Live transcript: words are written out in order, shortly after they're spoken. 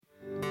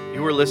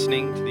You are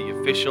listening to the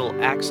official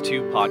Acts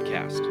 2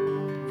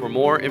 podcast. For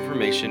more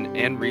information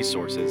and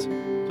resources,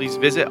 please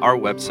visit our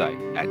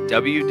website at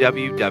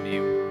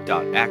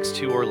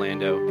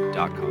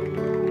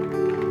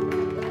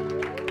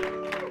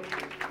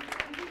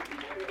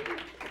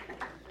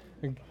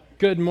www.acts2orlando.com.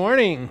 Good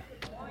morning.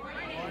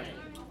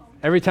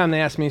 Every time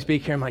they ask me to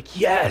speak here, I'm like,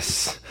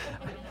 yes.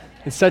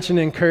 It's such an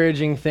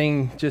encouraging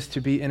thing just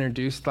to be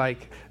introduced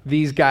like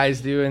these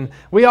guys do. And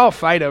we all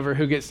fight over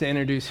who gets to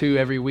introduce who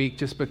every week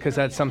just because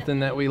that's something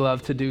that we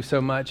love to do so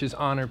much is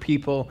honor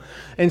people.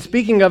 And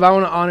speaking of, I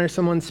want to honor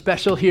someone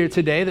special here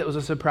today that was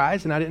a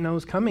surprise and I didn't know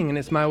was coming. And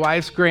it's my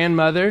wife's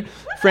grandmother,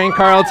 Fran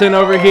Carlton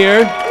over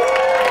here.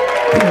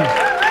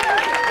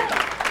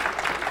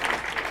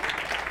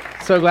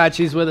 So glad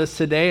she's with us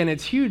today. And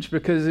it's huge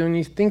because when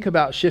you think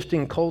about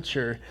shifting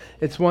culture,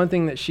 it's one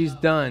thing that she's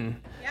done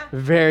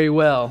very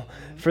well.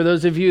 For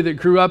those of you that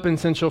grew up in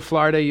Central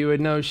Florida, you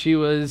would know she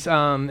was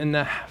in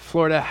the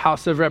Florida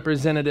House of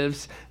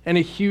Representatives, and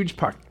a huge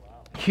part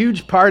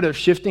of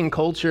shifting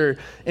culture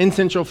in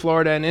Central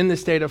Florida and in the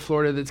state of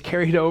Florida that's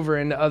carried over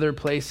into other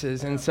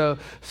places. And so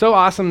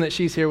awesome that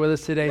she's here with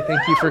us today.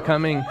 Thank you for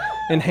coming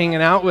and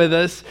hanging out with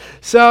us.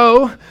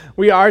 So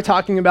we are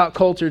talking about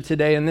culture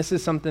today, and this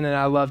is something that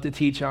I love to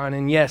teach on.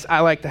 And yes, I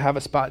like to have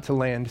a spot to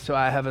land, so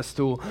I have a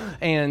stool.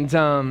 And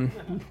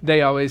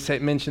they always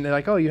mention, they're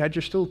like, oh, you had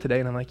your stool today.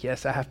 And I'm like,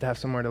 yes, I have to have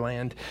somewhere to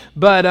land.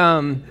 But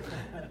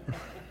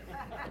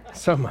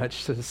so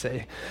much to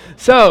say.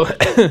 So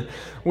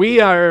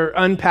we are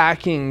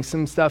unpacking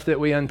some stuff that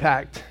we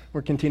unpacked.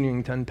 We're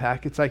continuing to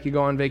unpack. It's like you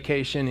go on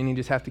vacation and you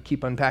just have to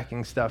keep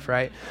unpacking stuff,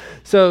 right?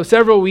 So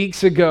several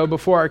weeks ago,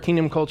 before our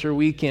Kingdom Culture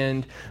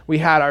Weekend, we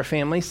had our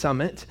family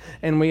summit,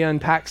 and we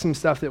unpacked some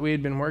stuff that we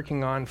had been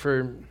working on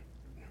for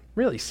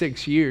really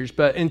 6 years,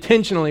 but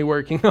intentionally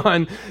working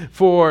on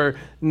for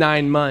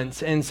 9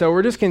 months. And so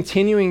we're just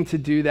continuing to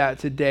do that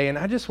today, and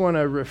I just want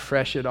to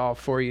refresh it all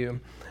for you.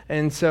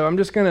 And so I'm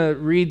just going to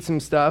read some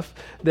stuff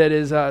that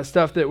is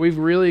stuff that we've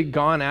really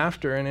gone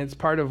after, and it's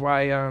part of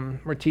why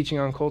we're teaching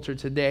on culture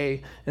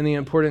today and the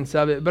importance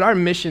of it. But our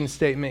mission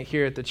statement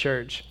here at the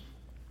church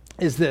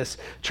is this: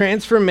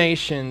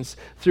 transformations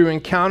through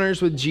encounters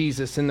with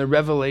Jesus and the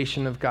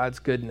revelation of God's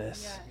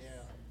goodness. Yes.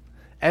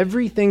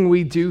 Everything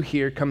we do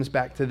here comes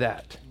back to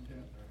that.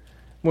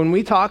 When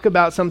we talk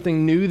about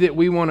something new that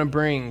we want to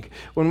bring,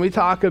 when we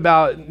talk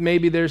about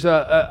maybe there's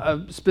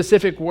a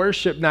specific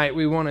worship night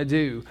we want to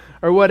do,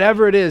 or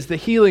whatever it is, the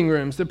healing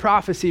rooms, the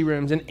prophecy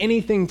rooms, and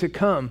anything to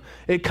come,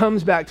 it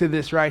comes back to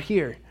this right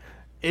here.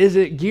 Is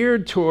it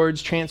geared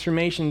towards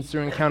transformations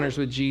through encounters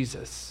with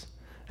Jesus?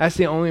 That's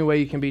the only way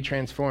you can be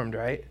transformed,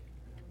 right?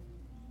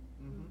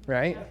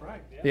 Right? That's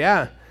right.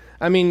 Yeah.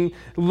 I mean,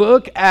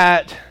 look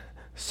at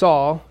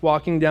Saul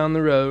walking down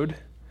the road,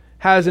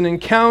 has an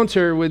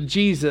encounter with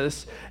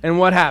Jesus, and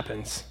what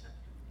happens?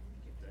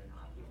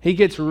 He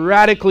gets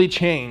radically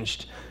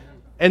changed.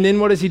 And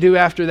then what does he do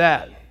after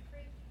that?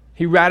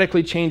 He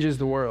radically changes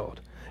the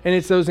world. And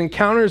it's those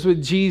encounters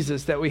with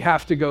Jesus that we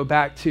have to go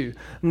back to.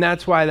 And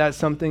that's why that's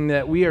something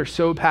that we are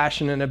so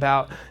passionate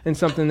about and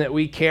something that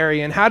we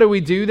carry. And how do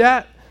we do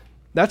that?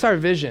 That's our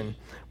vision.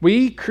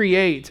 We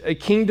create a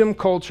kingdom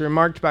culture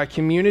marked by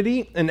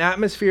community, an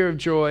atmosphere of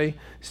joy,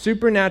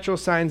 supernatural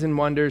signs and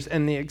wonders,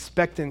 and the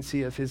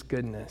expectancy of his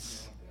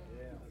goodness.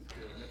 Yeah,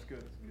 that's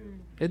good.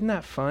 Isn't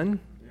that fun?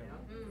 Yeah.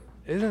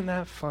 Isn't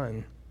that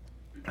fun?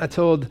 I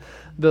told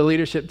the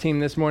leadership team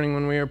this morning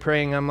when we were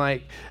praying, I'm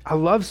like, I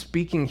love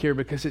speaking here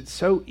because it's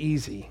so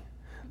easy.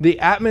 The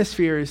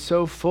atmosphere is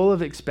so full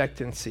of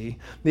expectancy.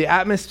 The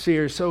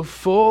atmosphere is so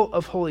full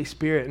of Holy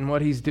Spirit and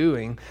what he's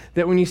doing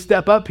that when you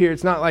step up here,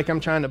 it's not like I'm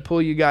trying to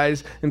pull you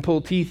guys and pull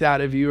teeth out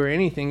of you or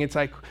anything. It's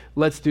like,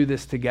 let's do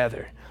this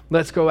together.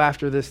 Let's go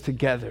after this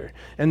together.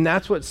 And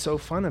that's what's so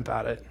fun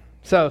about it.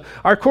 So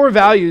our core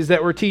values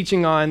that we're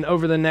teaching on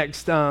over the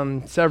next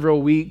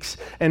several weeks,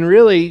 and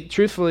really,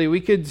 truthfully,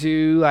 we could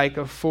do like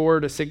a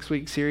 4 to 6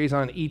 week series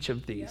on each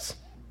of these.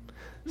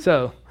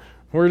 So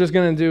we're just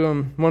going to do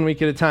them 1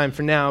 week at a time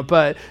for now.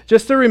 But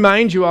just to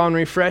remind you all and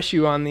refresh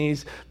you on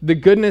these, the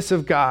goodness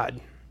of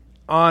God,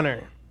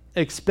 honor,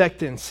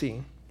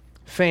 expectancy,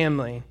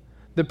 family,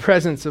 the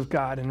presence of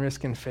God, and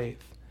risk and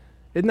faith.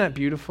 Isn't that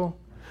beautiful?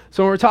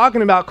 So when we're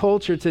talking about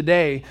culture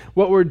today,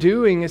 what we're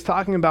doing is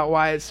talking about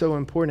why it's so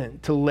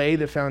important to lay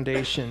the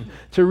foundation,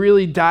 to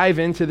really dive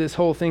into this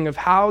whole thing of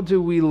how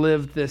do we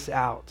live this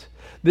out.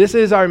 This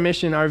is our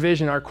mission, our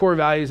vision, our core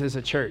values as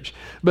a church.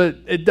 But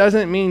it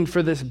doesn't mean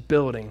for this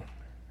building,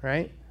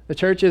 right? The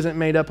church isn't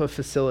made up of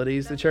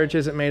facilities. The church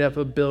isn't made up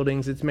of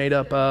buildings. It's made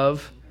up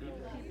of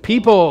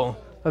people,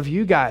 of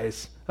you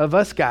guys, of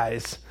us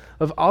guys,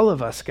 of all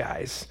of us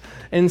guys.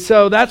 And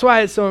so that's why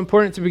it's so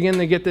important to begin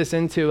to get this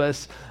into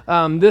us.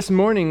 This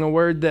morning, a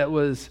word that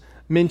was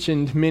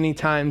mentioned many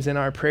times in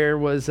our prayer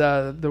was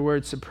the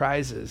word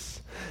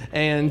surprises.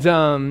 And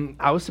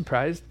I was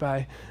surprised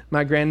by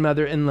my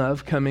grandmother in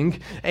love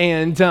coming.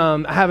 And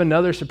I have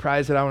another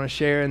surprise that I want to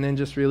share, and then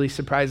just really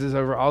surprises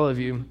over all of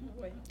you.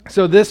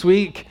 So this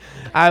week,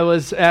 I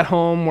was at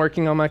home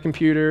working on my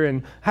computer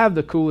and have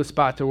the coolest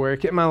spot to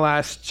work. At my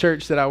last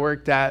church that I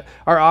worked at,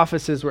 our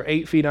offices were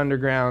 8 feet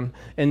underground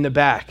in the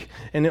back.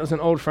 And it was an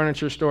old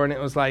furniture store, and it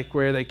was like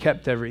where they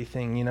kept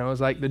everything. You know, it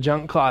was like the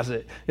junk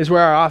closet is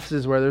where our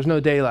offices were. There's no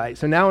daylight.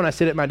 So now when I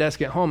sit at my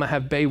desk at home, I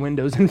have bay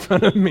windows in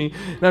front of me.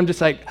 And I'm just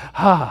like,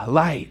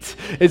 light.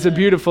 It's a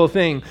beautiful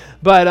thing.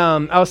 But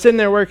I was sitting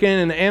there working,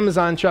 and the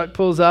Amazon truck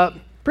pulls up.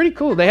 Pretty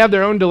cool. They have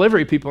their own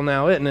delivery people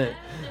now, isn't it?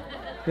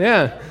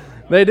 Yeah,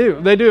 they do.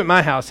 They do at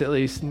my house, at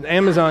least. The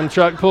Amazon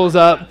truck pulls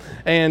up,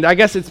 and I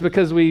guess it's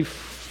because we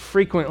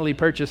frequently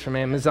purchase from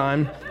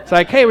Amazon. It's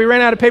like, hey, we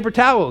ran out of paper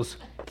towels.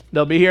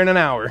 They'll be here in an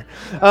hour.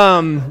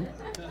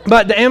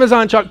 But the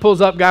Amazon truck pulls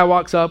up, guy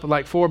walks up with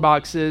like 4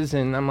 boxes,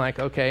 and I'm like,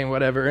 okay,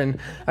 whatever. And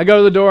I go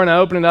to the door, and I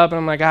open it up, and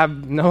I'm like, I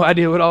have no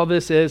idea what all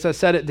this is. I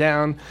set it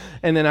down,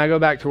 and then I go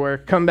back to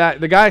work. Come back.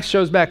 The guy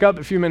shows back up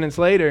a few minutes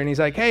later, and he's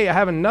like, hey, I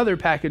have another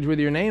package with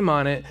your name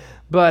on it.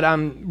 But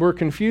we're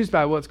confused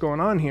by what's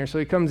going on here. So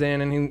he comes in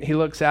and he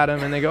looks at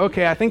him and they go,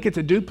 okay, I think it's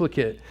a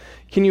duplicate.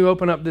 Can you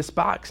open up this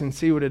box and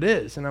see what it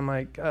is? And I'm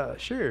like,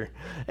 sure.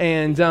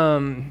 And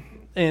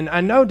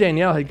I know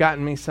Danielle had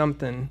gotten me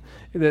something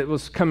that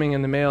was coming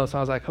in the mail. So I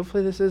was like,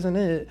 hopefully this isn't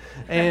it.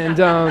 And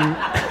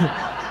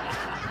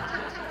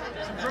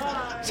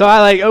so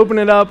I like open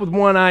it up with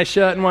one eye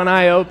shut and one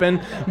eye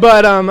open.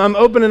 But I'm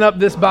opening up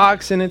this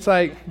box and it's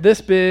like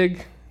this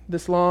big,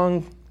 this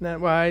long,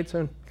 that wide,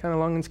 so kind of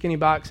long and skinny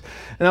box.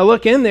 And I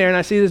look in there and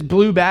I see this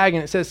blue bag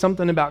and it says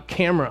something about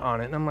camera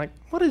on it. And I'm like,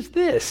 what is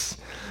this?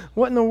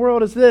 What in the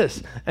world is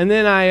this? And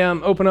then I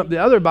open up the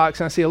other box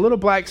and I see a little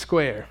black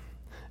square.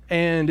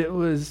 And it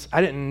was,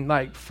 I didn't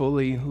like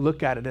fully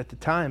look at it at the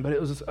time, but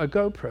it was a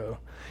GoPro,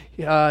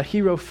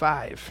 Hero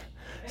 5.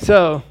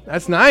 So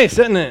that's nice,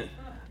 isn't it?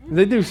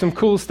 They do some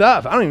cool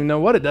stuff. I don't even know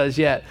what it does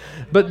yet.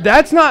 But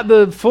that's not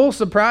the full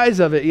surprise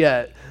of it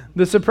yet.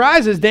 The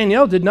surprise is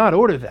Danielle did not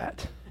order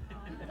that.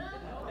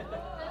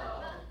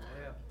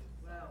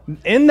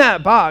 In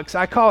that box,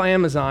 I call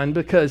Amazon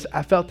because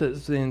I felt it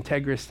was the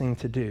integrous thing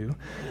to do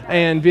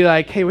and be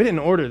like, hey, we didn't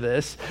order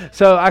this.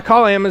 So I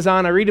call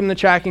Amazon, I read them the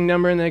tracking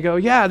number, and they go,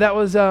 yeah, that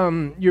was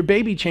your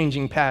baby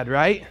changing pad,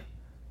 right?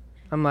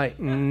 I'm like,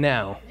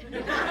 no.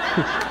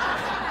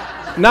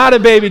 Not a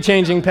baby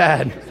changing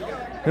pad.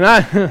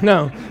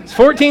 No. It's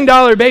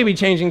 $14 baby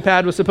changing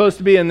pad was supposed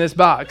to be in this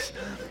box.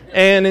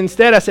 And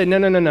instead I said,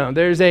 no.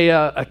 There's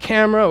a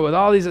camera with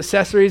all these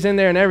accessories in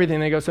there and everything.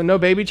 They go, so no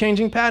baby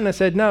changing pad? And I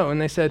said, no. And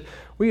they said,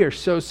 we are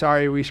so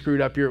sorry we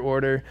screwed up your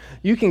order.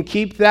 You can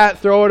keep that,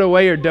 throw it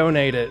away, or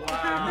donate it.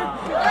 Wow.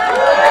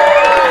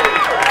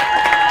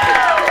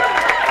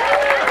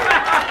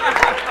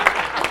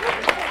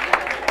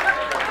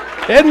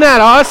 Isn't that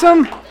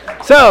awesome?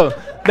 So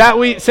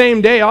that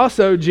same day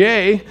also,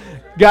 Jay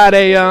got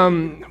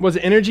was it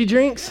energy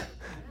drinks?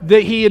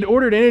 That he had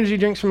ordered energy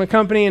drinks from a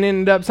company and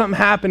ended up something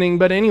happening.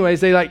 But anyways,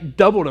 they like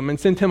doubled them and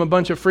sent him a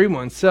bunch of free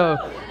ones. So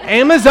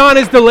Amazon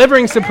is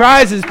delivering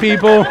surprises,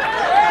 people.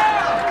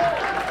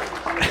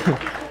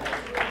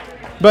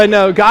 But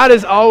no, God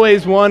is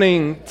always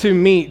wanting to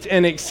meet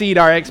and exceed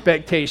our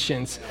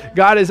expectations.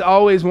 God is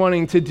always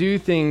wanting to do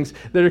things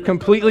that are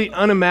completely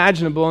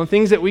unimaginable and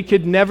things that we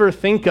could never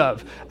think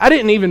of. I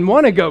didn't even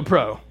want to go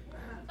pro.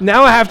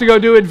 Now I have to go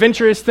do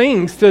adventurous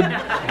things to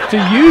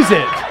use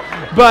it.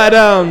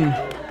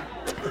 But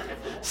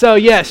so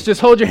yes,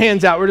 just hold your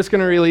hands out. We're just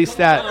going to release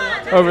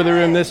that over the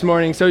room this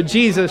morning. So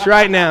Jesus,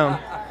 right now,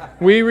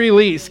 we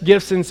release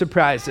gifts and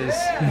surprises.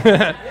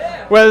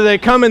 Whether they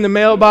come in the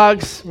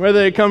mailbox,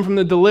 whether they come from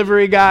the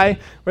delivery guy,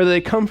 whether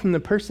they come from the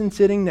person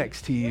sitting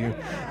next to you.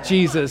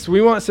 Jesus,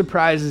 we want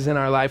surprises in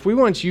our life. We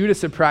want you to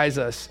surprise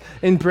us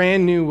in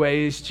brand new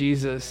ways,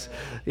 Jesus.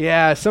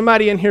 Yeah,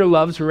 somebody in here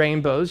loves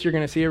rainbows. You're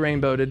going to see a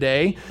rainbow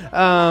today.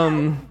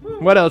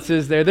 What else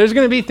is there? There's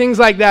going to be things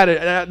like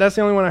that. That's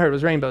the only one I heard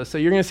was rainbows. So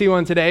you're going to see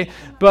one today.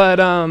 But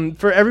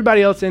for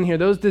everybody else in here,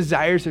 those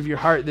desires of your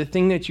heart, the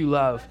thing that you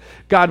love,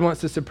 God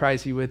wants to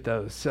surprise you with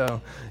those.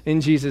 So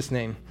in Jesus'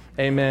 name,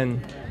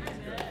 amen.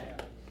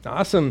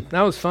 Awesome.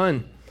 That was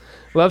fun.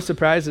 Love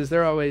surprises.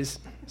 They're always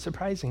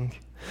surprising.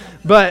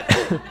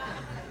 But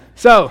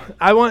so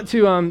I want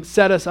to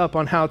set us up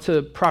on how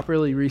to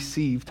properly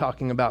receive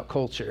talking about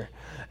culture.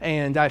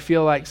 And I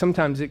feel like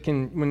sometimes it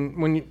can,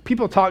 when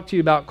people talk to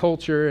you about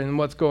culture and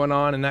what's going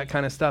on and that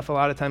kind of stuff, a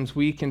lot of times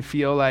we can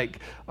feel like,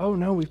 oh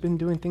no, we've been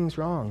doing things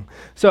wrong.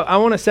 So I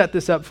want to set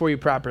this up for you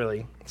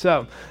properly.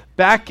 So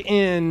back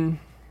in,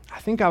 I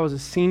think I was a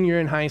senior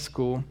in high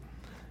school.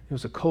 It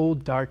was a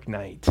cold, dark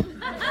night.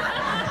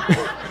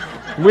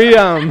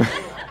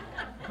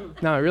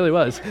 No, it really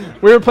was.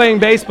 We were playing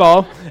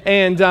baseball,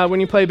 and when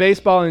you play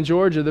baseball in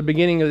Georgia, the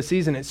beginning of the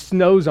season, it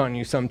snows on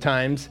you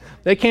sometimes.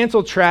 They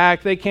cancel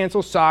track, they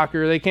cancel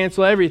soccer, they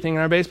cancel everything,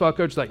 and our baseball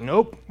coach is like,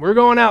 nope, we're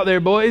going out there,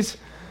 boys.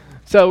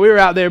 So we were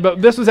out there,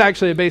 but this was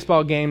actually a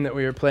baseball game that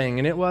we were playing,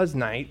 and it was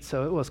night,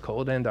 so it was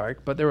cold and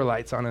dark, but there were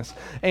lights on us.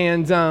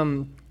 And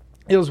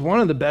it was one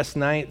of the best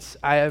nights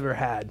I ever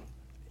had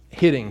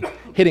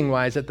hitting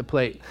wise at the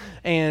plate.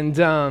 And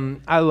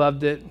I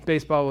loved it.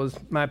 Baseball was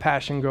my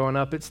passion growing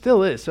up. It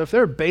still is. So if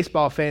there are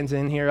baseball fans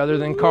in here other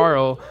than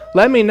Carl,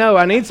 let me know.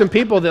 I need some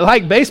people that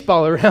like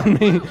baseball around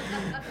me.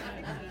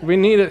 We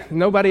need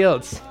nobody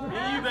else.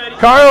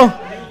 Carl,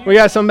 we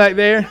got some back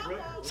there.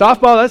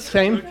 Softball, that's the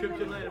same.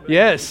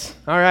 Yes.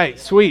 All right,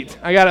 sweet.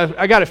 I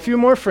got a few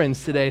more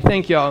friends today.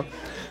 Thank y'all.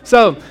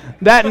 So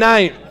that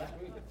night,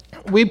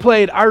 we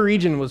played, our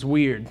region was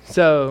weird.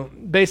 So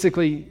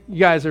basically, you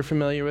guys are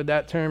familiar with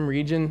that term,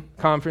 region,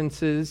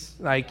 conferences,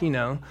 like,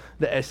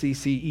 the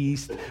SEC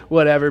East,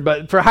 whatever.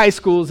 But for high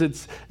schools,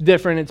 it's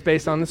different. It's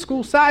based on the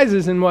school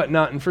sizes and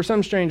whatnot. And for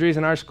some strange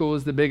reason, our school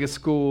is the biggest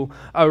school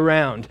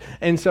around.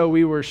 And so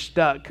we were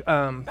stuck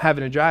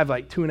having to drive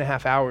like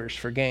 2.5 hours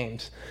for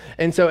games.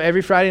 And so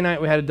every Friday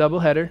night, we had a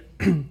doubleheader.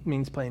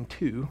 Means playing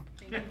two.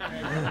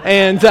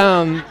 And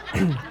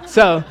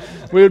so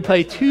we would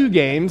play 2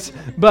 games,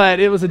 but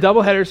it was a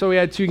doubleheader, so we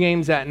had 2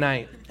 games that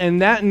night. And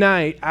that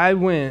night, I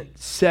went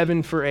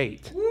 7 for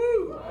 8.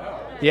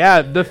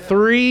 Yeah, the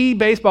 3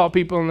 baseball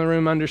people in the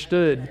room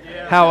understood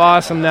how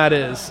awesome that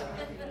is.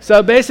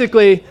 So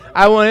basically,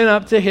 I went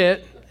up to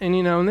hit, and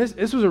and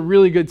this was a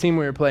really good team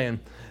we were playing.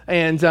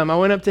 And I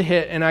went up to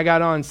hit, and I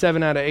got on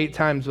 7 out of 8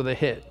 times with a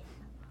hit.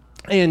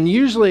 And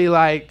usually,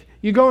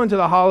 you go into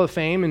the Hall of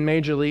Fame in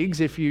major leagues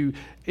if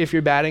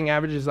your batting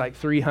average is like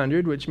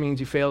 300, which means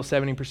you fail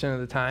 70% of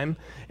the time,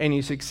 and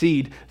you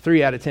succeed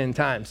 3 out of 10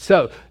 times.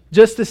 So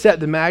just to set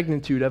the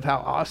magnitude of how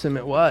awesome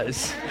it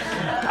was,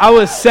 I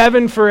was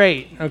 7 for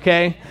 8,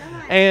 okay?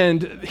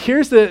 And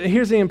here's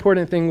the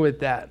important thing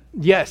with that.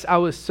 Yes, I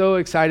was so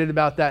excited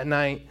about that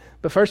night,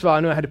 but first of all, I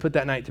knew I had to put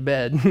that night to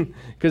bed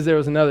because there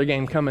was another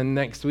game coming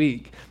next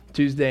week,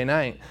 Tuesday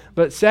night.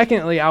 But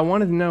secondly, I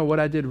wanted to know what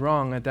I did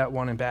wrong at that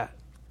one at bat.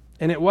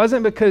 And it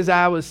wasn't because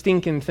I was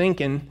stinking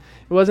thinking.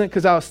 It wasn't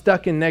because I was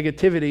stuck in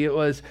negativity. It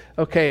was,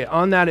 okay,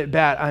 on that at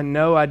bat, I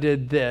know I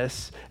did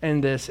this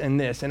and this and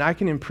this, and I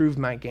can improve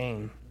my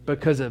game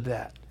because of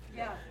that.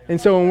 Yeah.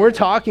 And so when we're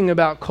talking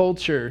about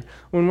culture,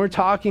 when we're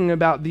talking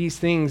about these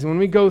things, when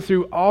we go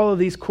through all of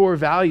these core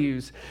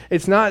values,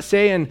 it's not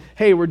saying,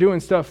 hey, we're doing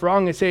stuff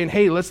wrong. It's saying,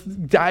 hey, let's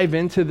dive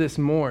into this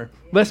more.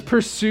 Let's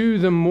pursue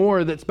the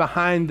more that's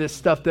behind this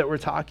stuff that we're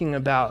talking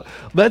about.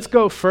 Let's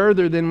go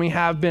further than we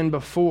have been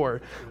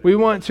before. We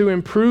want to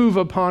improve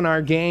upon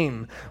our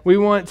game. We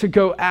want to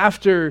go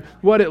after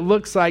what it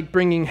looks like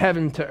bringing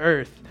heaven to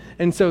earth.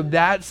 And so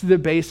that's the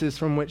basis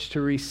from which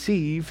to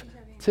receive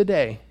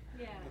today.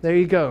 There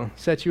you go.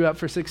 Set you up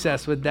for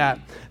success with that.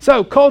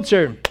 So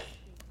culture.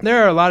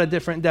 There are a lot of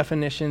different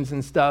definitions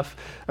and stuff.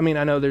 I mean,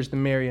 I know there's the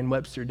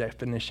Merriam-Webster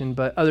definition,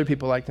 but other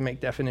people like to make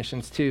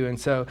definitions too. And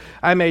so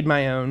I made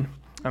my own.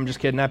 I'm just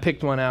kidding. I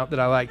picked one out that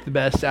I liked the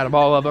best out of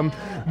all of them.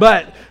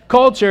 But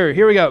culture,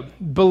 here we go.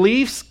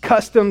 Beliefs,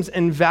 customs,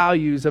 and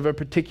values of a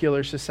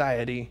particular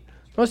society.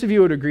 Most of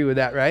you would agree with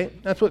that,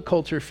 right? That's what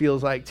culture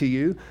feels like to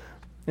you.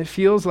 It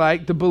feels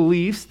like the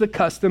beliefs, the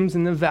customs,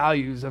 and the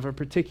values of a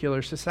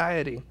particular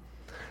society.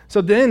 So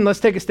then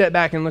let's take a step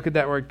back and look at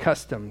that word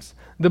customs.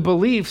 The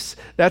beliefs,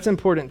 that's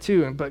important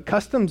too, but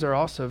customs are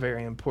also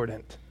very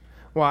important.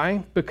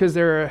 Why? Because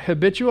they're a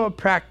habitual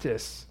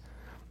practice,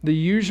 the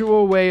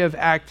usual way of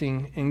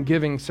acting in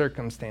giving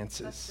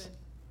circumstances.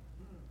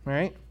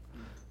 Right?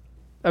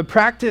 A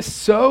practice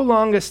so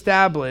long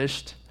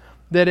established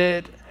that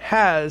it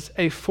has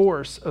a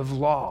force of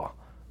law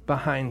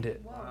behind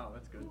it. Wow,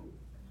 that's good.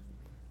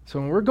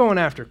 So when we're going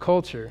after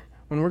culture,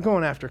 when we're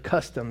going after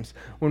customs,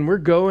 when we're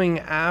going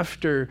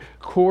after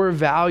core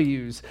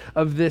values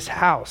of this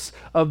house,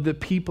 of the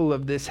people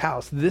of this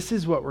house, this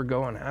is what we're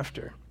going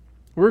after.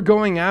 We're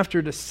going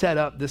after to set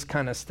up this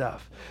kind of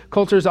stuff.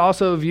 Culture is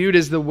also viewed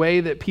as the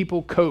way that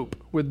people cope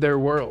with their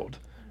world,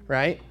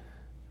 right?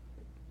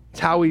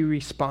 It's how we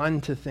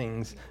respond to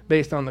things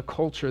based on the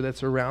culture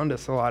that's around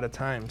us a lot of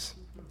times.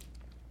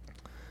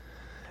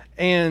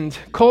 And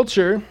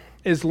culture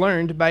is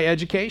learned by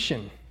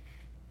education.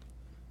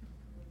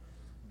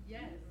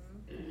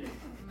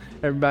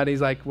 Everybody's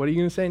like, what are you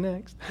going to say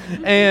next?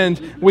 And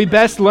we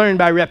best learn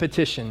by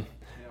repetition.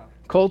 Yeah.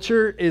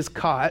 Culture is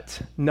caught,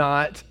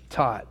 not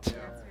taught.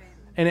 Yeah.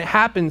 And it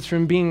happens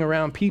from being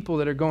around people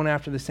that are going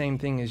after the same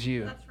thing as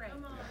you. That's right.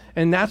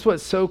 And that's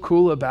what's so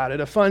cool about it.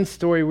 A fun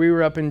story, we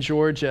were up in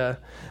Georgia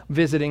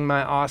visiting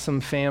my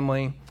awesome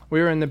family.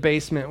 We were in the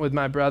basement with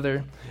my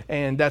brother,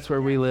 and that's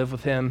where we live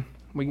with him.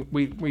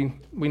 We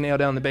nailed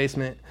down the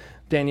basement.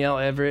 Danielle,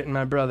 Everett, and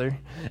my brother.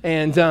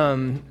 And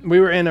we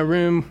were in a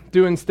room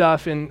doing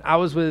stuff, and I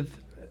was with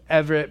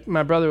Everett.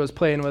 My brother was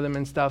playing with him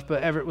and stuff,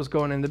 but Everett was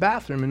going in the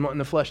bathroom and wanting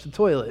to flush the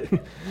toilet.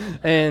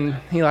 And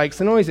he likes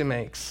the noise it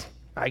makes,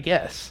 I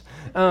guess.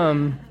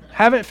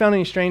 Haven't found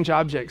any strange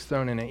objects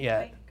thrown in it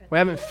yet. We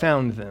haven't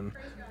found them.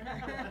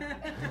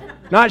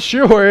 Not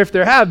sure if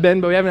there have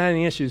been, but we haven't had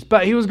any issues.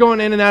 But he was going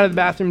in and out of the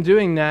bathroom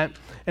doing that,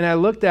 and I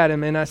looked at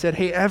him and I said,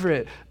 hey,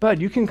 Everett, bud,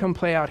 you can come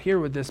play out here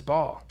with this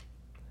ball.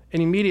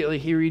 And immediately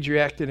he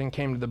redirected and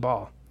came to the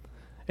ball.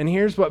 And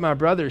here's what my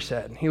brother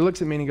said. He looks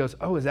at me and he goes,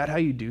 oh, is that how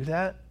you do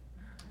that?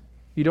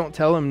 You don't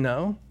tell him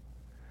no?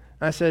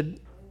 I said,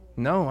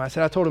 No, I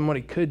said, I told him what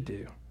he could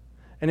do.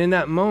 And in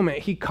that moment,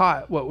 he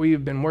caught what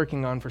we've been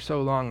working on for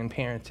so long in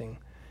parenting.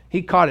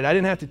 He caught it. I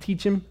didn't have to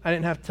teach him. I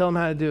didn't have to tell him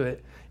how to do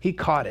it. He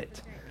caught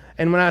it.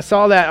 And when I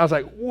saw that, I was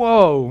like,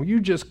 whoa, you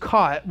just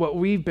caught what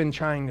we've been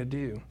trying to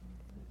do.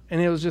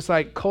 And it was just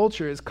like,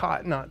 culture is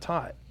caught, not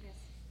taught.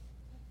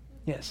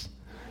 Yes.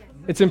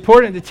 It's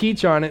important to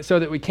teach on it so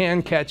that we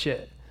can catch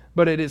it,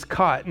 but it is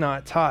caught,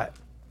 not taught.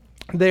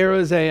 There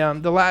was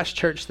the last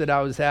church that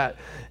I was at,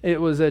 it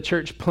was a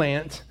church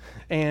plant,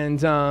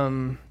 and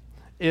I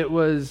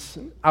was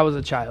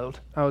a child.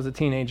 I was a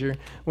teenager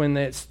when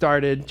it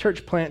started.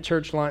 Church plant,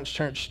 church launch,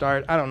 church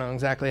start. I don't know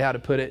exactly how to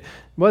put it.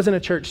 It wasn't a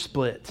church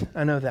split.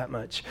 I know that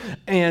much.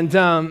 And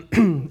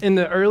in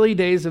the early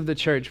days of the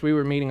church, we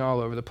were meeting all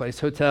over the place,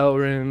 hotel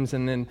rooms,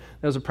 and then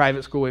there was a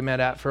private school we met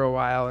at for a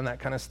while and that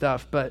kind of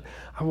stuff. But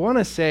I want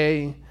to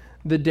say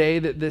the day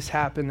that this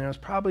happened, there was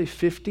probably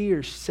 50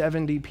 or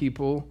 70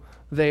 people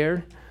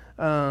there.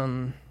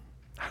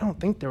 I don't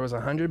think there was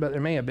 100, but there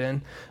may have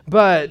been.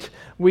 But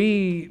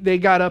they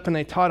got up and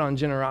they taught on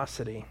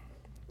generosity.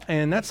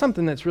 And that's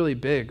something that's really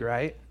big,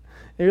 right?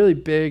 Really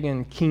big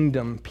in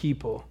kingdom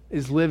people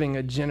is living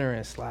a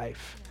generous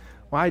life.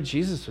 Why?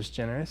 Jesus was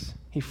generous.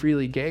 He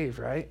freely gave,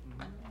 right?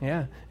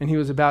 Yeah. And he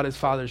was about his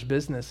Father's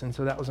business, and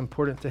so that was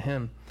important to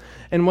him.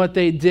 And what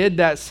they did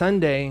that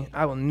Sunday,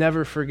 I will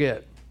never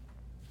forget.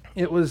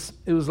 It was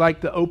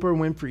like the Oprah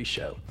Winfrey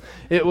show.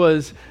 It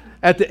was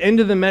at the end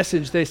of the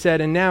message, they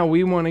said, and now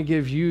we want to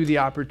give you the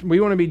opportunity.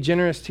 We want to be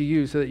generous to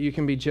you so that you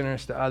can be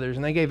generous to others.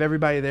 And they gave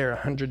everybody there a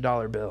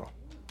 $100 bill.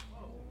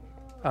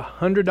 A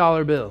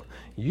 $100 bill.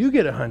 You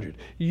get 100.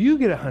 You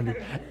get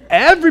 100.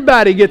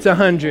 Everybody gets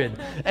 100.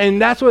 And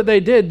that's what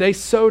they did. They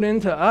sowed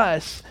into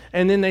us.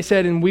 And then they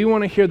said, and we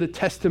want to hear the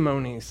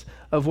testimonies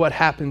of what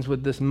happens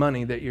with this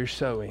money that you're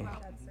sowing.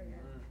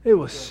 It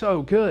was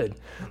so good.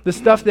 The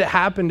stuff that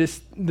happened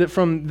is that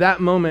from that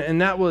moment, and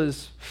that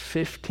was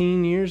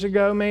 15 years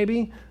ago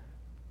maybe,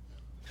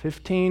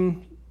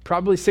 15,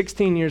 probably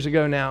 16 years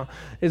ago now,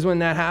 is when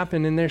that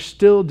happened, and they're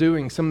still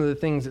doing some of the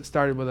things that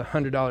started with a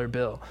 $100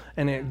 bill,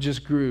 and it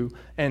just grew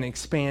and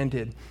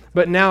expanded.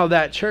 But now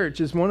that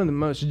church is one of the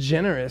most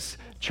generous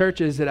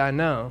churches that I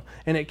know,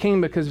 and it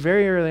came because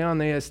very early on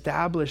they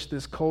established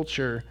this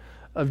culture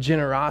of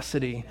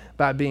generosity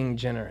by being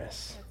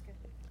generous.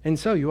 And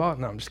so you all,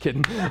 no, I'm just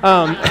kidding.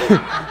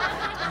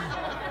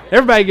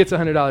 Everybody gets a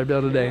 $100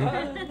 bill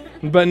today.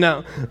 But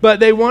no.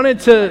 But they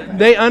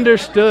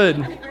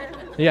understood.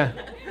 Yeah.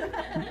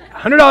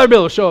 $100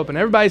 bill will show up in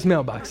everybody's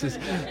mailboxes.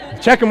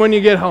 Check them when you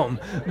get home.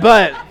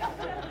 And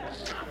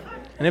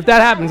if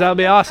that happens, that'll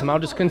be awesome. I'll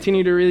just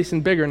continue to release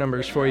in bigger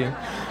numbers for you.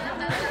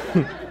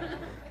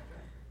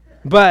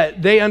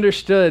 But they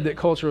understood that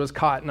culture was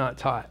caught, not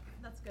taught.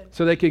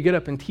 So they could get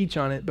up and teach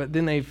on it, but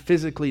then they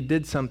physically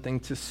did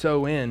something to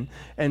sow in,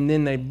 and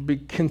then they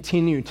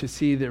continue to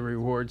see the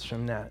rewards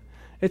from that.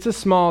 It's a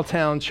small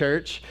town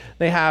church.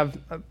 They have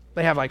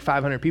like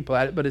 500 people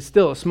at it, but it's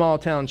still a small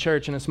town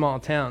church in a small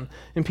town.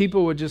 And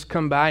people would just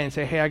come by and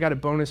say, hey, I got a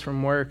bonus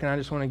from work, and I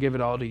just want to give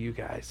it all to you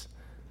guys.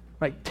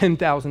 Like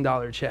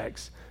 $10,000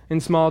 checks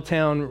in small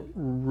town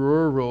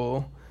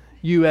rural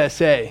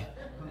USA.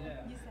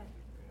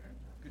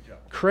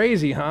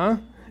 Crazy, huh?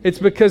 It's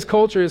because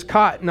culture is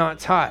caught, not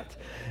taught.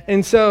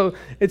 And so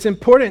it's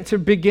important to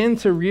begin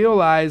to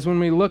realize when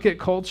we look at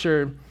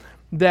culture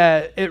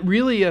that it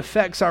really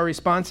affects our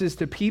responses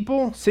to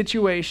people,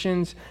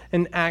 situations,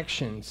 and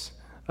actions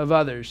of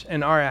others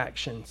and our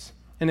actions.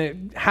 And it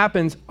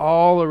happens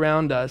all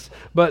around us.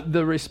 But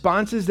the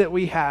responses that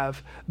we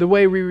have, the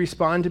way we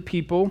respond to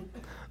people,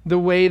 the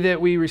way that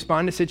we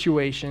respond to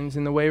situations,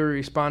 and the way we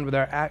respond with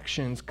our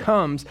actions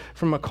comes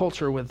from a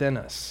culture within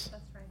us.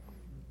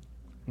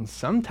 And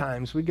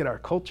sometimes we get our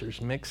cultures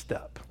mixed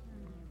up.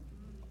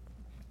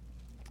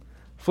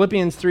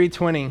 Philippians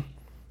 3:20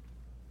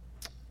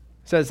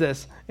 says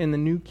this in the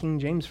New King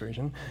James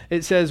Version.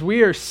 It says,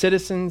 we are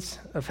citizens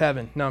of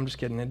heaven. No, I'm just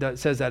kidding. It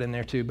says that in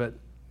there too, but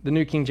the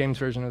New King James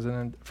Version was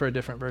for a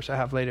different verse I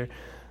have later.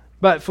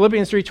 But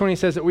Philippians 3:20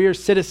 says that we are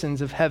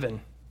citizens of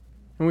heaven,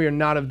 and we are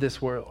not of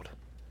this world.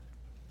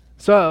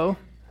 So,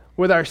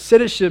 with our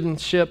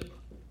citizenship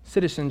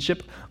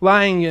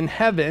lying in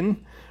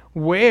heaven,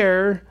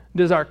 where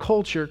does our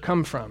culture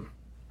come from?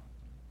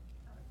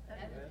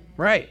 Heaven.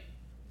 Right.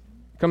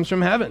 It comes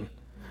from heaven.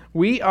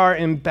 We are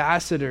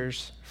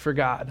ambassadors for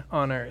God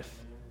on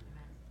earth.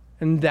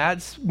 And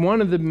that's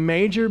one of the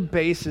major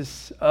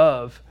bases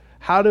of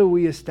how do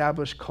we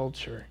establish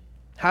culture?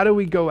 How do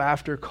we go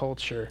after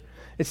culture?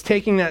 It's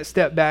taking that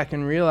step back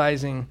and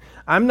realizing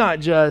I'm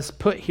not just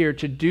put here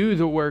to do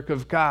the work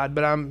of God,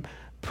 but I'm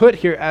put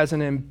here as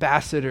an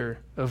ambassador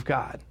of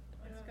God.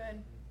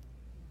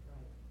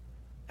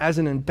 As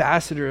an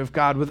ambassador of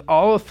God with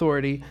all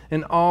authority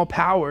and all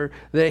power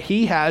that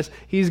he has,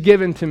 he's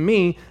given to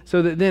me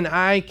so that then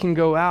I can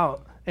go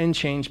out and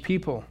change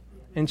people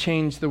and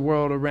change the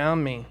world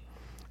around me.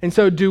 And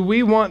so do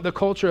we want the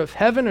culture of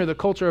heaven or the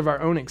culture of our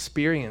own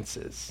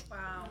experiences?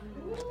 Wow.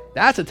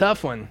 That's a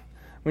tough one.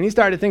 When you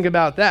start to think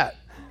about that,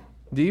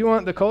 Do you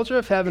want the culture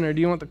of heaven, or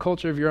do you want the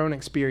culture of your own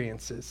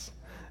experiences?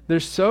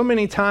 There's so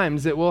many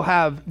times that we'll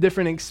have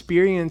different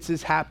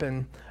experiences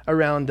happen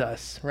around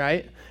us,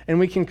 right? And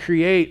we can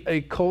create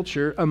a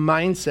culture, a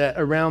mindset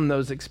around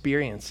those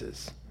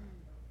experiences.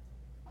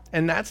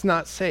 And that's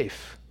not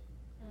safe.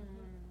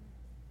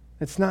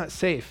 It's not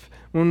safe.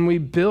 When we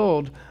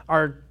build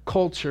our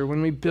culture,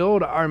 when we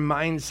build our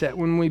mindset,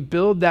 when we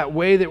build that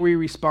way that we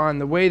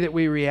respond, the way that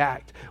we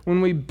react,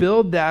 when we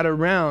build that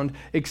around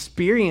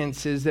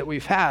experiences that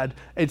we've had,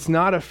 it's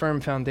not a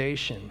firm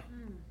foundation.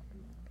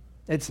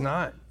 It's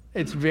not.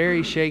 It's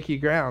very shaky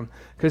ground,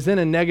 because then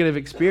a negative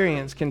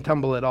experience can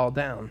tumble it all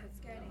down,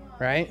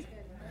 right?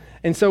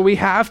 And so we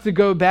have to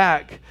go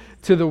back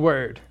to the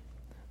Word.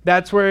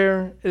 That's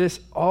where this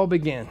all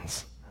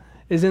begins,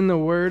 is in the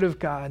Word of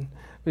God,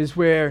 is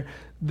where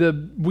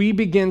we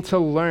begin to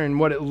learn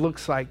what it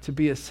looks like to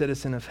be a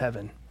citizen of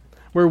heaven,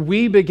 where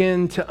we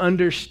begin to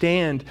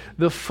understand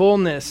the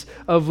fullness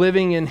of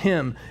living in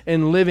Him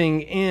and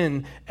living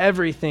in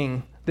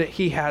everything that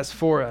He has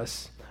for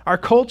us. Our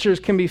cultures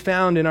can be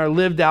found in our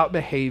lived out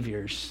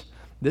behaviors.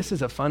 This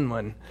is a fun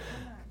one.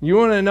 You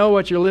want to know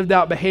what your lived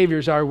out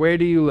behaviors are? Where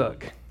do you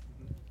look?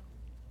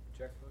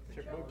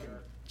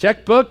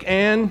 Checkbook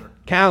and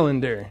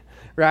calendar,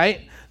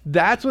 right?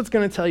 That's what's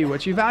going to tell you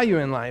what you value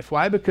in life.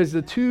 Why? Because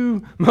the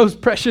two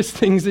most precious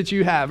things that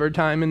you have are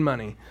time and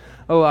money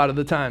a lot of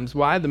the times.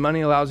 Why? The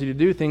money allows you to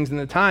do things, and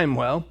the time,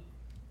 well,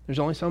 there's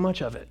only so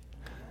much of it.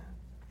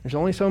 There's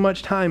only so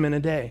much time in a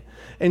day.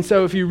 And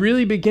so if you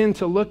really begin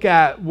to look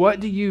at what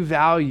do you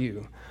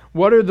value,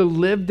 what are the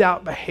lived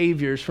out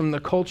behaviors from the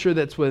culture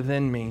that's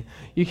within me,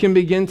 you can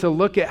begin to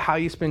look at how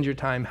you spend your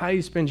time, how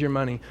you spend your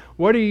money,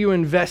 what are you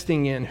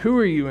investing in, who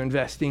are you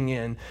investing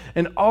in,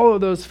 and all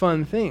of those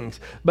fun things.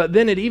 But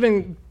then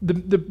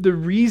the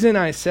reason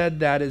I said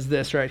that is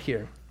this right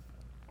here.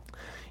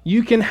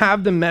 You can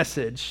have the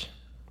message,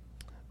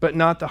 but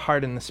not the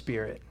heart and the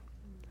spirit.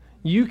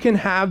 You can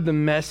have the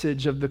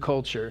message of the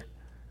culture.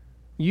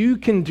 You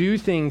can do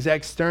things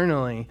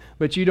externally,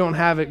 but you don't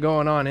have it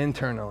going on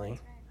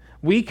internally.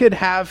 We could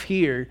have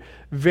here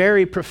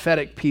very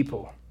prophetic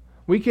people.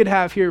 We could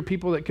have here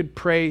people that could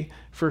pray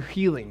for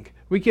healing.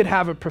 We could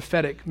have a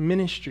prophetic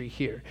ministry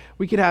here.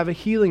 We could have a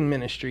healing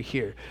ministry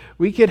here.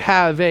 We could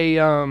have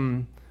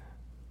a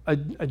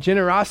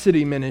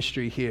generosity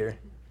ministry here.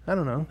 I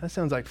don't know. That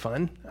sounds like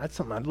fun. That's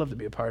something I'd love to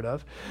be a part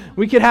of.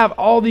 We could have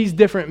all these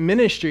different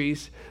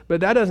ministries,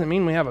 but that doesn't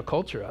mean we have a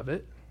culture of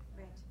it.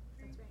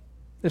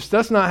 If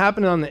stuff's not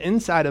happening on the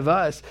inside of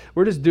us,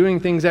 we're just doing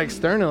things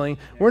externally.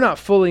 We're not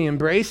fully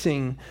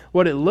embracing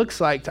what it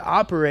looks like to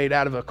operate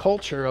out of a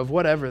culture of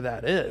whatever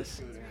that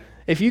is.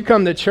 If you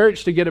come to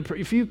church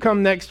if you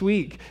come next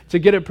week to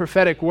get a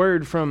prophetic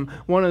word from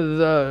one of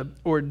the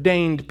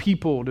ordained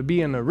people to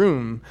be in the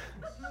room,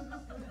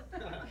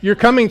 you're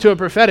coming to a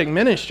prophetic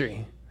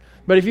ministry.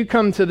 But if you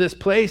come to this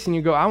place and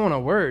you go, I want a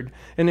word,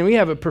 and then we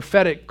have a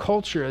prophetic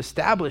culture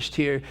established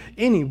here,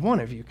 any one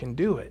of you can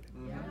do it.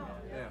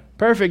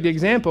 Perfect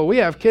example. We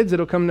have kids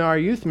that'll come to our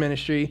youth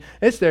ministry.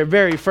 It's their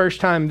very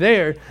first time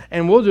there,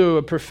 and we'll do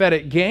a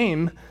prophetic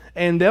game,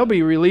 and they'll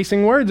be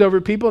releasing words over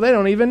people they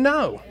don't even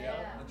know. Yeah,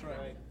 that's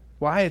right.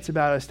 Why? It's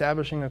about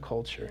establishing a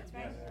culture.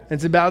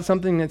 It's about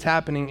something that's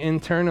happening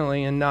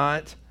internally and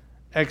not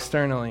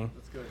externally.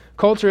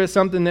 Culture is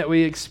something that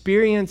we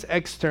experience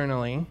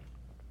externally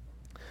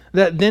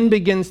that then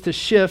begins to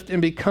shift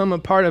and become a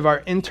part of our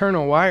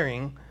internal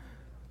wiring.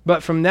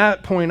 But from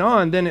that point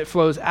on, then it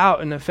flows out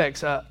and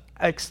affects us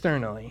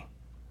externally.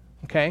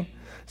 Okay?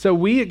 So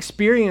we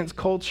experience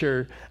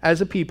culture as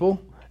a people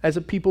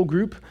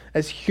group,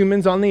 as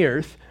humans on the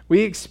earth.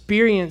 We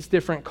experience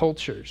different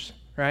cultures,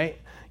 right?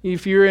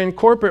 If you're in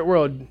corporate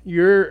world,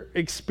 your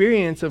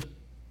experience of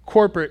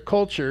corporate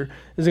culture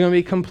is going to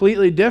be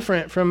completely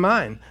different from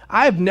mine.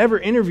 I've never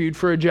interviewed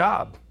for a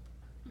job.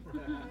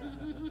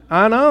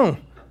 I know.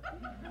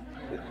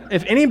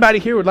 If anybody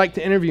here would like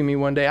to interview me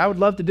one day, I would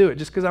love to do it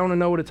just because I want to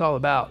know what it's all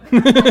about.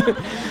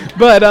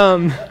 But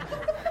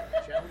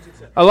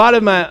a lot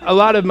of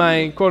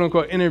my quote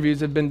unquote interviews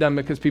have been done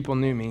because people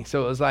knew me.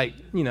 So it was like,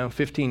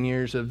 15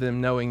 years of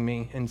them knowing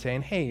me and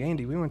saying, hey,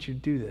 Andy, we want you to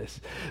do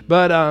this.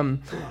 But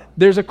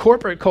there's a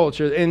corporate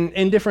culture.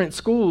 In different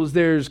schools,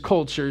 there's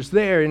cultures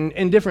there.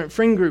 In different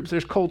friend groups,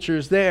 there's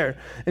cultures there.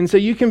 And so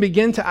you can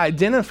begin to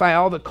identify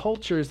all the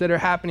cultures that are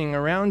happening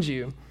around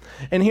you.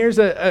 And here's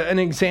an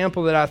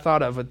example that I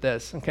thought of with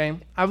this, okay?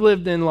 I've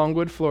lived in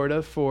Longwood,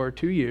 Florida for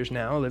 2 years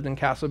now. I lived in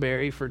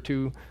Castleberry for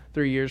 2-3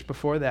 years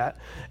before that.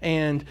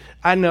 And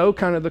I know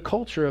kind of the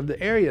culture of the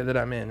area that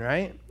I'm in,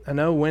 right? I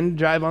know when to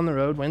drive on the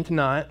road, when to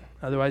not.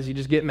 Otherwise, you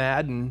just get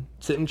mad and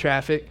sit in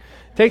traffic.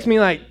 It takes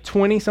me like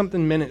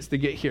 20-something minutes to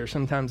get here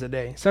sometimes a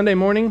day. Sunday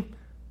morning,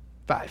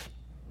 5.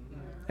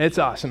 It's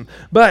awesome.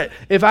 But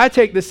if I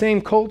take the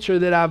same culture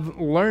that I've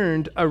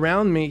learned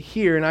around me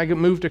here and I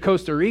move to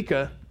Costa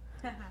Rica,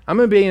 I'm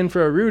going to be in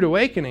for a rude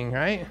awakening,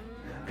 right?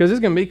 Because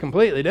it's going to be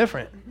completely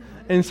different.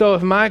 And so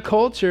if my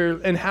culture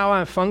and how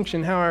I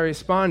function, how I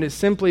respond is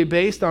simply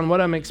based on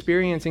what I'm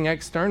experiencing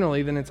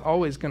externally, then it's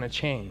always going to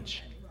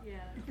change.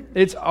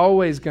 It's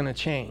always going to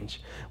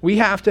change. We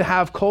have to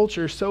have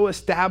culture so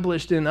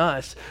established in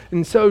us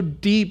and so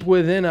deep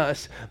within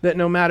us that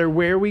no matter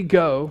where we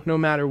go, no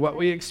matter what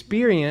we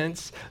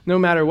experience, no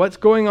matter what's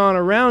going on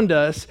around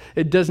us,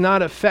 it does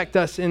not affect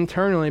us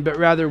internally, but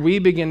rather we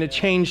begin to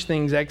change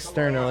things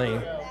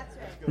externally.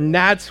 And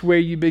that's where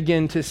you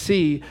begin to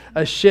see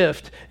a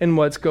shift in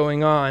what's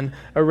going on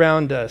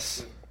around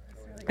us.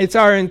 It's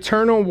our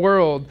internal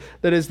world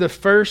that is the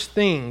first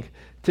thing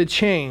to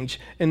change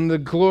in the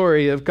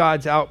glory of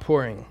God's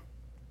outpouring.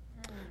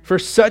 For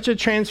such a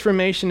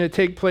transformation to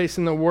take place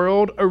in the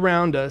world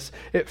around us,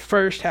 it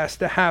first has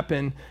to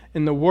happen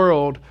in the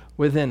world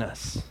within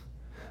us.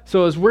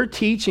 So as we're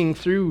teaching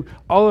through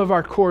all of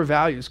our core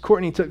values,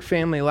 Courtney took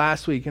family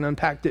last week and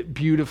unpacked it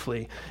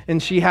beautifully.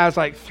 And she has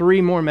like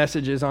 3 more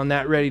messages on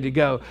that ready to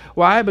go.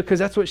 Why? Because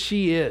that's what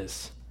she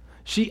is.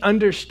 She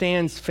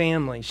understands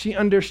family. She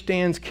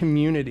understands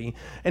community.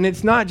 And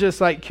it's not just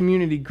like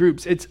community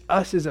groups. It's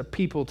us as a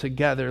people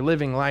together,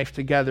 living life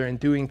together and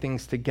doing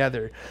things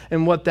together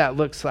and what that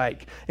looks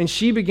like. And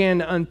she began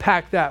to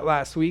unpack that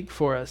last week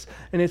for us.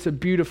 And it's a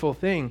beautiful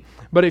thing.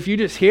 But if you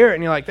just hear it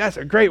and you're like, that's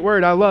a great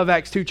word, I love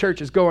Acts 2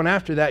 churches going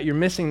after that, you're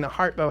missing the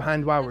heart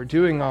behind why we're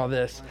doing all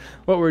this.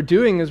 What we're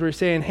doing is we're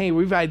saying, hey,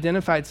 we've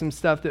identified some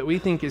stuff that we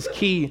think is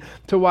key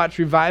to watch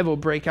revival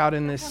break out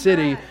in this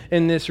city,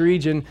 in this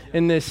region,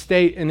 in this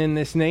state, and in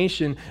this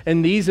nation.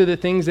 And these are the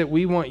things that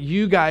we want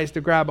you guys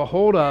to grab a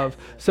hold of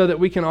so that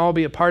we can all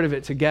be a part of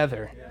it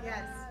together.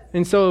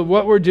 And so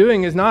what we're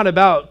doing is not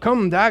about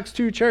come to Acts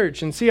 2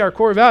 Church and see our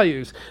core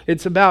values.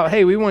 It's about,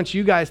 hey, we want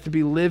you guys to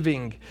be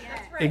living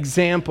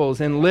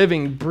examples and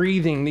living,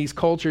 breathing these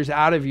cultures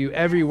out of you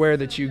everywhere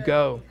that you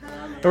go.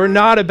 We're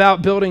not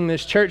about building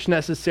this church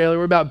necessarily.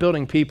 We're about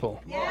building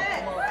people.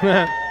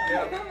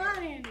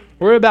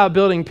 We're about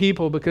building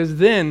people because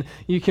then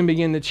you can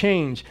begin to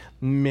change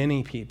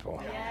many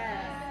people.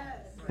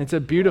 It's a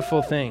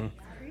beautiful thing.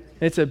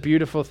 It's a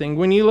beautiful thing.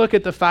 When you look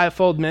at the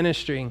fivefold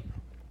ministry,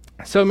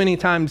 so many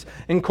times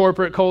in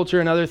corporate culture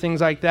and other things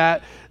like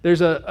that,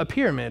 there's a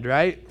pyramid,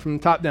 right? From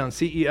top down,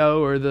 CEO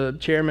or the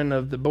chairman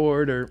of the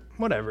board or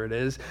whatever it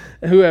is,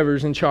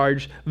 whoever's in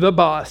charge, the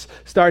boss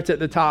starts at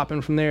the top,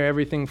 and from there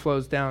everything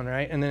flows down,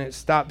 right? And then it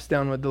stops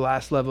down with the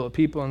last level of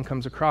people and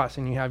comes across,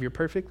 and you have your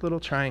perfect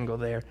little triangle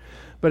there.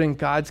 But in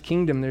God's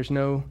kingdom, there's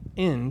no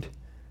end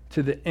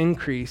to the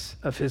increase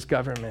of his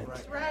government.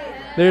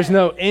 There's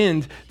no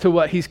end to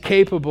what he's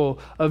capable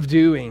of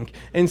doing.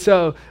 And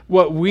so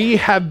what we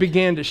have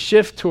began to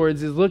shift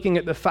towards is looking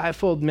at the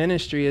fivefold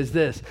ministry as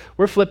this.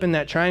 We're flipping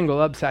that triangle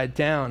upside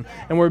down,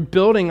 and we're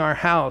building our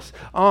house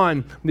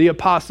on the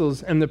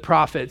apostles and the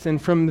prophets.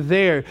 And from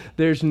there,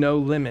 there's no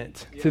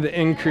limit to the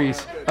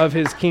increase of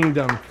his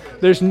kingdom.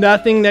 There's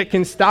nothing that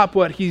can stop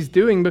what he's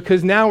doing,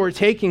 because now we're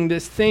taking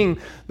this thing,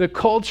 the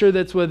culture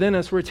that's within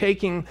us, we're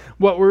taking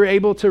what we're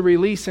able to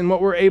release and what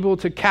we're able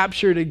to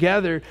capture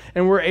together,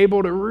 and we're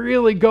able to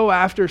really go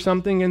after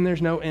something, and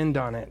there's no end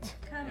on it.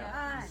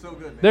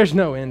 There's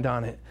no end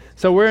on it.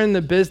 So we're in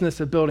the business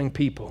of building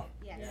people.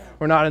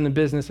 We're not in the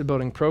business of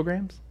building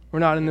programs. We're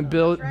not in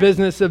the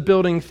business of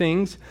building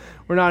things.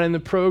 We're not in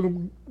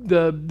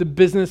the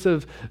business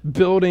of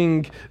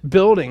building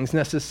buildings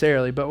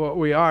necessarily, but what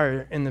we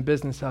are in the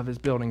business of is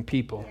building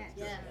people.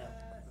 That's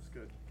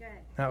good.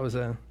 That was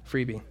a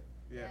freebie.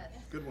 Yeah,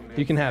 good one, man.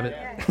 You can have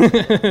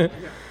it.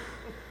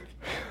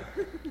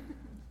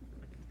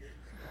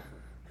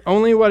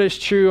 Only what is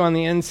true on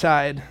the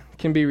inside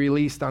can be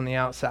released on the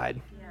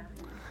outside.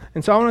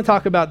 And so I want to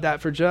talk about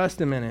that for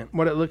just a minute,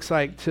 what it looks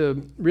like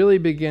to really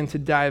begin to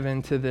dive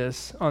into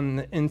this on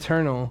the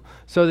internal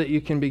so that you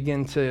can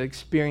begin to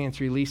experience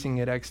releasing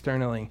it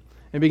externally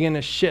and begin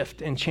to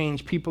shift and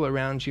change people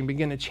around you and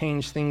begin to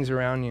change things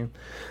around you.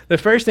 The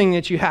first thing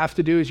that you have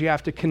to do is you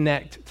have to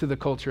connect to the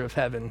culture of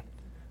heaven.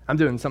 I'm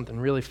doing something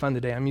really fun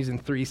today. I'm using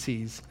 3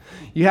 C's.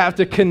 You have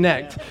to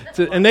connect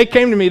to, and they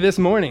came to me this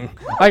morning,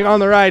 like on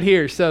the ride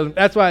here, so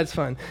that's why it's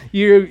fun.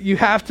 You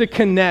have to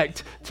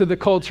connect to the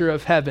culture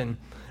of heaven.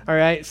 All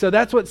right, so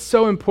that's what's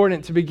so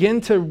important, to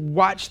begin to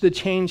watch the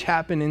change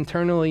happen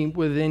internally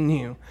within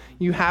you.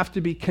 You have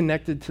to be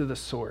connected to the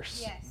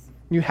source. Yes.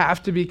 You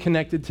have to be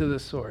connected to the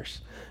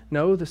source.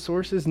 No, the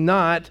source is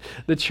not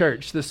the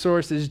church. The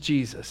source is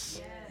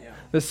Jesus. Yes.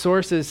 The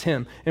source is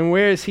him. And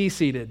where is he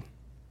seated?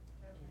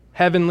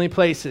 Heavenly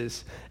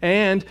places.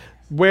 And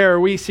where are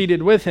we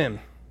seated with him?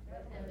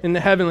 In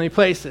the heavenly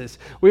places.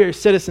 We are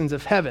citizens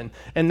of heaven,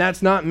 and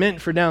that's not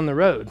meant for down the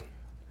road.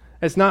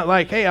 It's not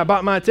like, hey, I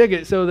bought my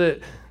ticket so that...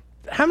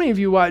 How many of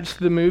you watched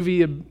the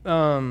movie,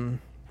 what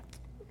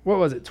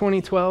was it,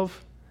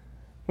 2012?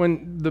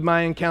 When the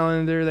Mayan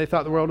calendar, they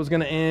thought the world was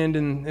going to end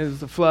and it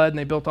was a flood and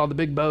they built all the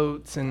big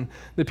boats and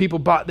the people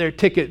bought their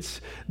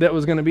tickets that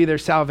was going to be their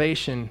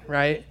salvation,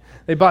 right?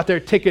 They bought their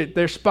ticket,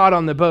 their spot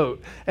on the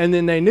boat. And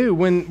then they knew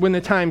when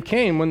the time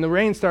came, when the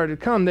rain started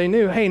to come, they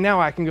knew, hey,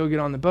 now I can go get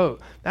on the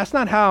boat. That's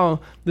not how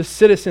the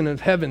citizen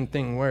of heaven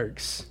thing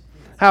works.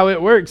 how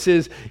it works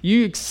is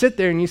you sit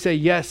there and you say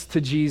yes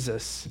to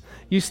Jesus.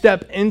 You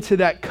step into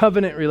that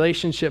covenant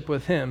relationship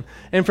with him.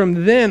 And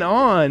from then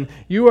on,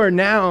 you are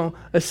now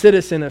a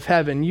citizen of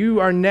heaven. You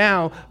are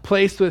now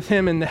placed with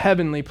him in the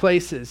heavenly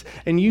places.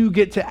 And you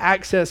get to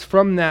access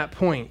from that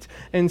point.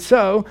 And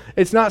so,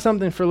 it's not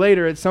something for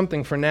later, it's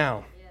something for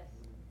now.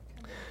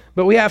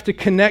 But we have to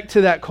connect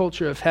to that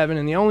culture of heaven.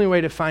 And the only way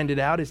to find it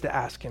out is to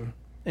ask him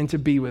and to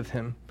be with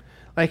him.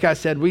 Like I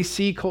said, we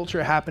see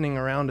culture happening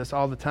around us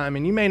all the time,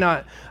 and you may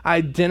not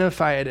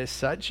identify it as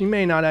such. You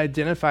may not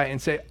identify it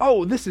and say,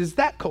 oh, this is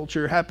that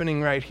culture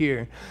happening right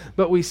here.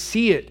 But we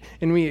see it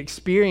and we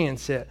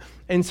experience it.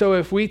 And so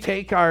if we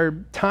take our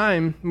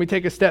time, we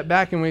take a step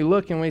back and we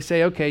look and we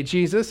say, okay,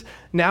 Jesus,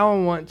 now I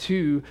want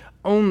to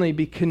only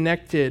be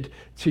connected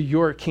to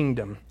your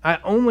kingdom. I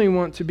only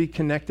want to be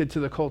connected to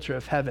the culture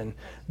of heaven.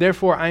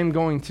 Therefore, I'm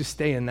going to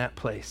stay in that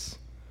place.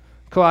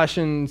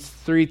 Colossians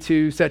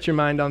 3:2, set your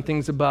mind on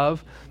things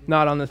above,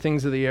 not on the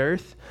things of the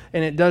earth.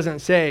 And it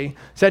doesn't say,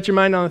 set your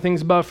mind on the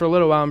things above for a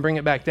little while and bring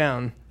it back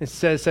down. It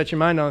says, set your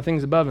mind on the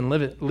things above and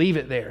leave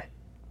it there.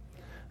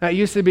 That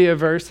used to be a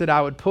verse that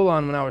I would pull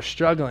on when I was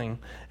struggling.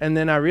 And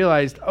then I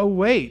realized, oh,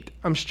 wait,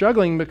 I'm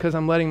struggling because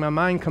I'm letting my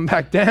mind come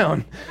back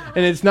down.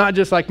 And it's not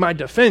just like my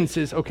defense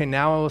is, okay,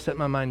 now I will set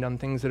my mind on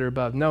things that are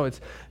above. No, it's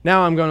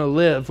now I'm going to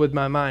live with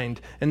my mind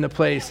in the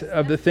place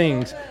of the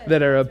things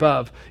that are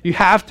above. You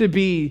have to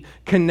be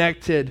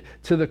connected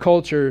to the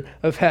culture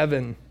of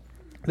heaven.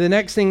 The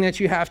next thing that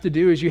you have to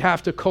do is you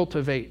have to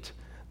cultivate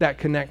that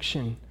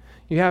connection.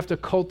 You have to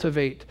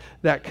cultivate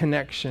that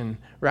connection,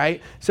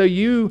 right? So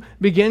you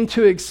begin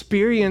to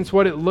experience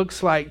what it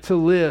looks like to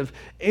live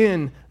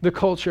in the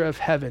culture of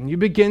heaven. You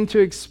begin to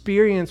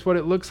experience what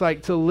it looks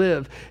like to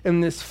live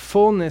in this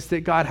fullness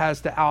that God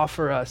has to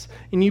offer us.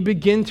 And you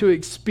begin to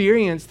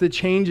experience the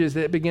changes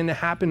that begin to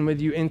happen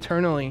with you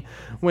internally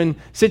when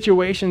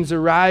situations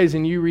arise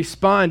and you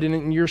respond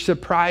and you're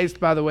surprised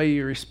by the way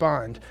you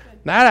respond.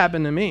 That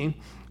happened to me.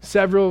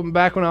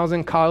 Back when I was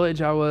in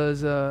college, I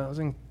was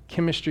in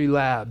chemistry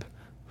lab.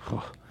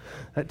 Oh,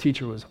 that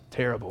teacher was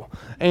terrible.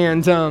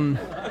 And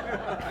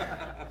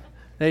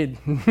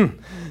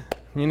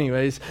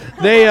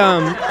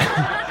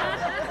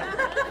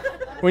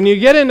when you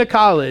get into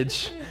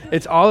college,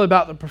 it's all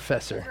about the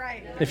professor.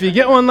 Right. If you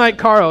get one like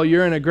Carl,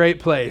 you're in a great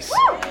place.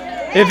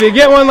 If you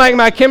get one like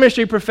my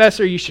chemistry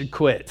professor, you should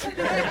quit.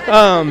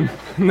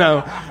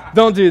 No,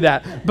 don't do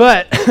that.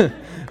 But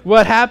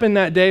what happened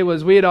that day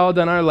was we had all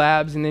done our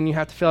labs, and then you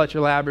have to fill out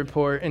your lab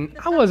report. And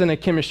I wasn't a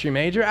chemistry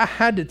major. I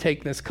had to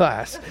take this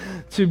class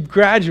to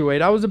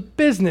graduate. I was a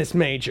business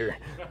major.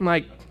 I'm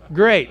like,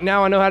 great.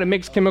 Now I know how to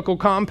mix chemical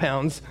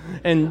compounds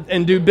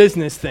and do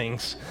business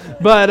things.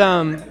 But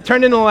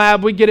turned in the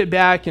lab, we get it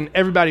back, and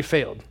everybody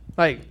failed.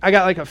 Like, I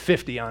got like a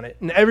 50 on it,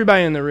 and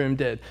everybody in the room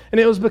did. And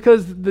it was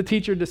because the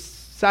teacher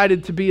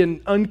decided to be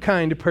an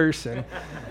unkind person.